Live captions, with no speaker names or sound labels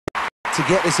to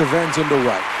get this event underway.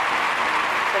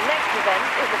 The next event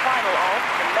is the final of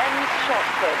the men's shot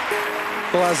put.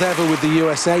 Well, as ever with the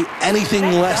USA, anything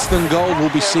less than gold will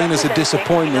be seen as a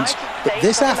disappointment, but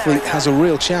this athlete has a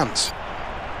real chance.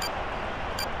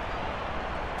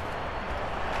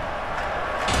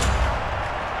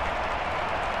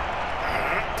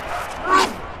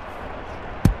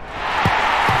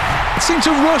 Seemed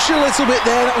to rush a little bit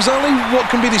there. That was only what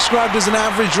can be described as an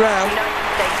average round.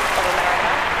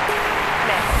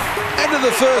 End of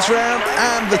the first round,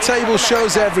 and the table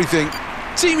shows everything.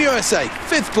 Team USA,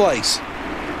 5th place.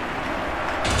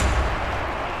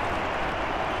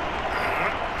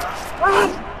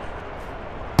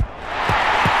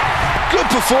 Good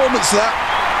performance, that.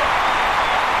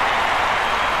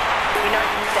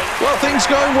 Well, things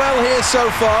going well here so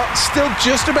far. Still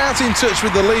just about in touch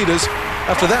with the leaders.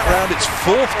 After that round, it's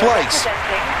 4th place.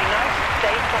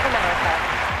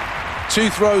 2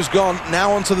 throws gone,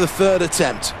 now onto the 3rd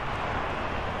attempt.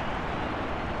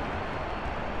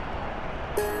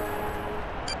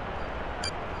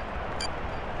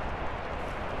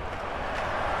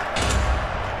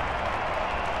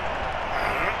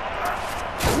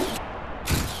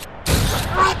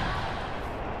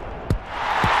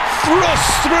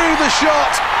 Thrust through the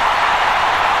shot.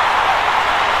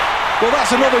 Well,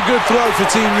 that's another good throw for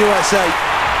Team USA.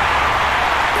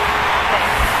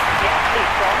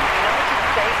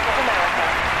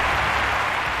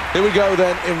 Here we go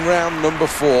then in round number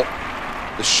 4.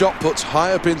 The shot puts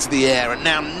high up into the air and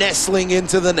now nestling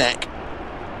into the neck.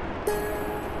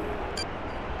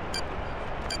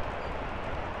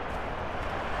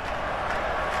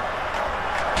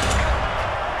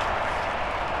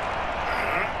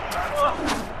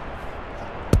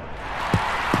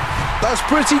 That's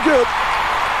pretty good.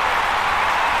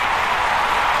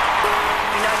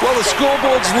 Well, the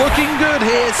scoreboard's looking good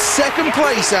here. 2nd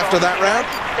place after that round.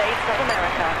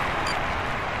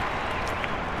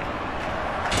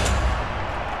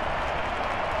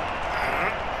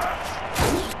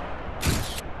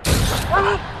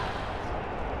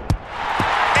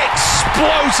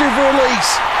 Explosive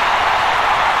release.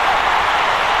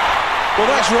 Well,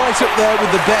 that's right up there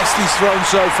with the best he's thrown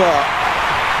so far.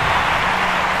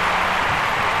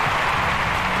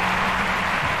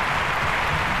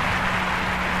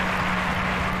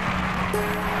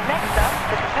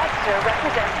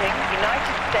 Representing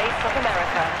United States of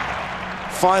America.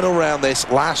 Final round this,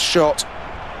 last shot.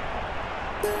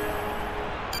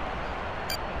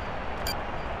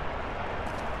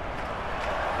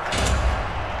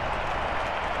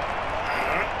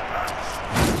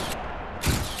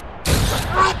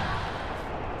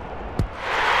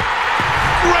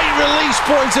 Great release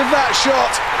point of that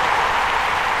shot.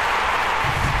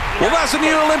 Well, that's a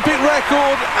new Olympic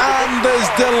record, and there's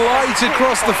delight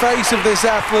across the face of this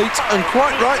athlete, and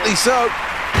quite rightly so.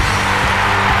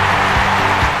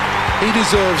 He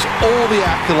deserves all the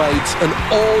accolades and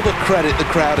all the credit the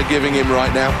crowd are giving him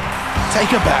right now. Take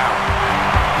a bow.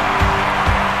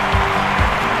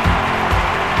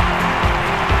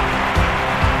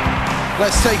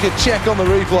 Let's take a check on the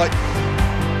replay.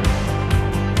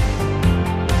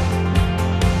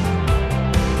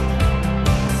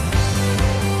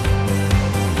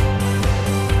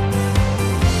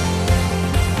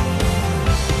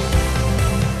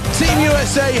 Team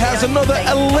USA has another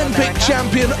Olympic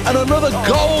champion and another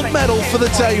gold medal for the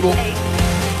table.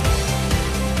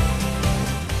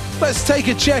 Let's take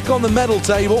a check on the medal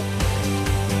table.